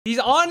He's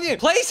on you.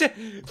 Place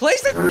it.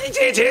 Place the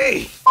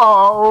TNT.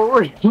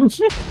 Oh.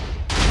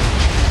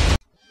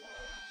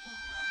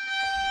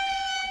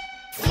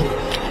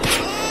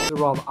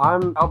 Well,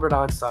 I'm Albert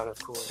Einstein,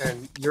 of course,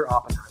 and you're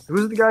Oppenheimer.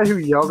 Who's the guy who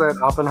yelled at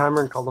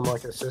Oppenheimer and called him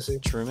like a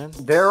sissy? Truman?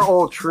 They're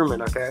all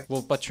Truman, okay?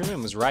 Well, but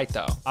Truman was right,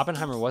 though.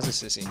 Oppenheimer was a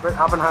sissy. But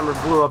Oppenheimer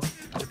blew up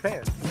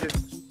Japan.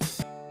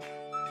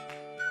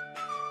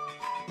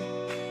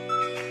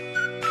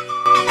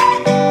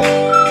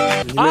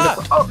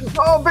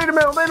 Oh, beta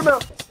male, beta male!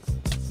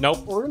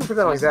 Nope. Well, we're gonna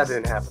pretend like that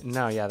didn't happen.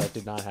 No, yeah, that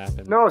did not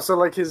happen. No, so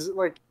like his,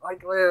 oh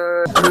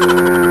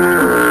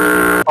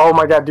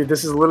my god, dude,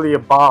 this is literally a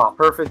bomb.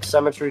 Perfect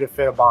symmetry to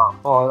fit a bomb.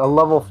 Oh, a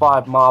level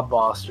 5 mob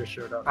boss just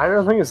showed up. I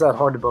don't think it's that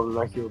hard to build a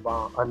nuclear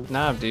bomb.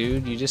 Nah,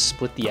 dude, you just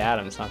split the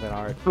atom. It's not that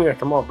hard. Yeah,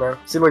 come on, bro.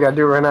 See what I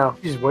do right now.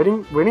 He's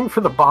waiting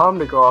for the bomb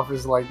to go off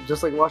is like,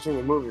 just like watching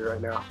a movie right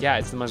now. Yeah,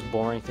 it's the most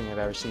boring thing I've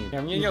ever seen.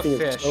 I'm gonna go think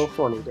fish. It's so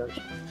funny, don't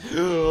you?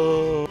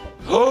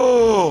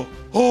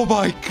 Oh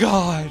my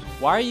god!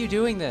 Why are you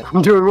doing this?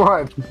 I'm doing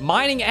what?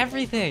 Mining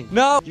everything.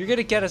 No, you're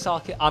gonna get us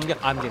all. I'm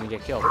gonna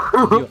get killed.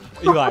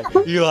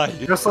 Eli.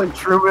 Just like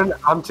Truman,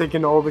 I'm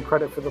taking all the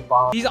credit for the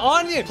bomb. He's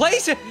on you.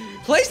 Place it.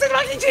 Place the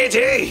fucking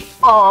TNT.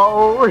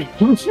 Oh.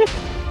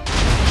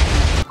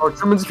 Oh,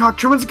 Truman's a cock.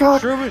 Truman's a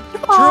cock. Truman.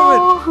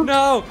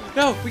 Oh.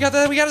 No. We got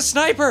a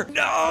sniper.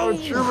 No. Oh,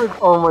 Truman.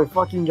 Oh my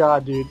fucking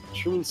god, dude.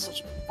 Truman's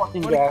such a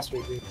fucking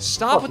bastard, dude.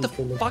 Stop with the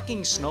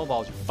fucking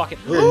snowballs. You fucking.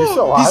 Wait, are you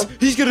still alive?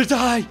 He's gonna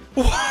die.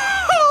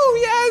 Whoa!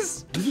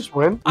 Yes. Did you just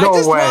win? I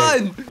just way.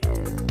 won.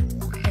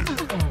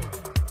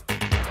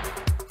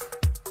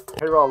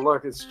 Hey, Ron,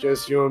 look, it's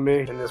just you and me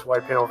in this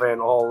white panel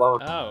van all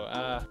alone.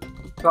 Oh,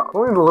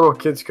 Only the little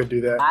kids could do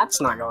that. That's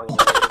not going to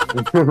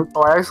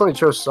Oh, I accidentally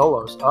chose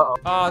solos. Uh-oh.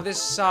 Oh, this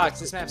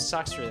sucks. This map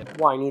sucks for them.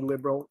 Whiny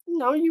liberal.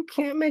 No, you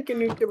can't make a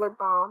nuclear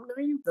bomb.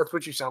 No, you. That's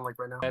what you sound like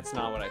right now. That's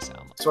not what I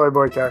sound like. Sorry,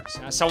 boy, cat.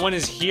 Someone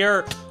is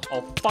here,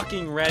 all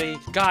fucking ready.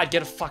 God,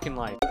 get a fucking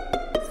light.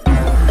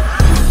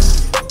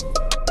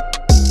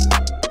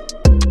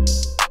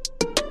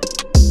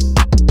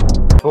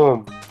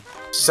 Boom.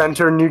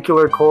 Center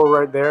nuclear core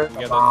right there.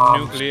 We got the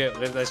nuclear.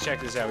 Let's check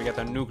this out. We got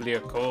the nuclear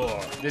core.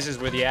 This is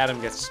where the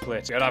atom gets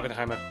split. We got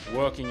Oppenheimer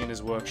working in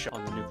his workshop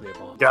on the nuclear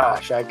bomb.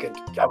 Gosh, I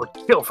would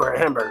kill for a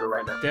hamburger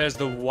right now. There's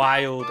the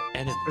wild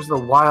enemy. There's the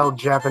wild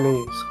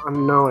Japanese,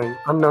 unknown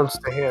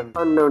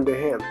to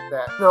him,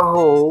 that the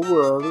whole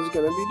world is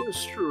gonna be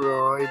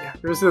destroyed.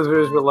 There's this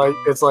videos where like,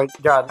 it's like,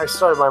 God, I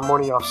started my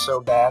morning off so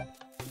bad.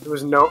 There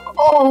was no,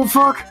 oh,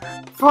 fuck.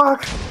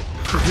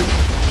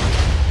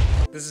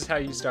 This is how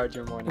you start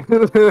your morning.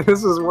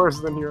 This is worse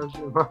than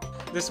Hiroshima.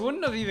 This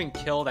wouldn't have even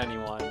killed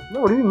anyone.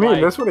 No, what do you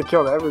mean? This would have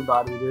killed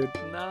everybody, dude.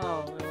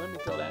 No, it wouldn't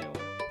have killed anyone.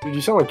 Dude,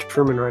 you sound like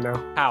Truman right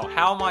now. How?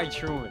 How am I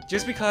Truman?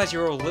 Just because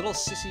you're a little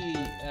sissy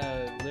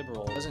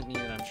liberal doesn't mean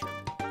that I'm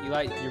Truman.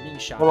 Eli, you're being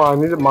shot. Hold on,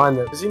 I need to mine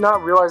this. Does he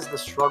not realize the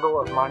struggle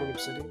of mining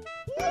obsidian?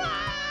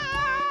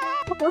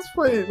 Let's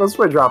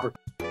play Dropper.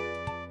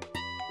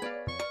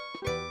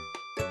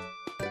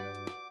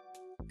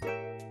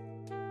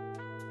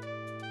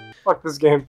 Fuck this game.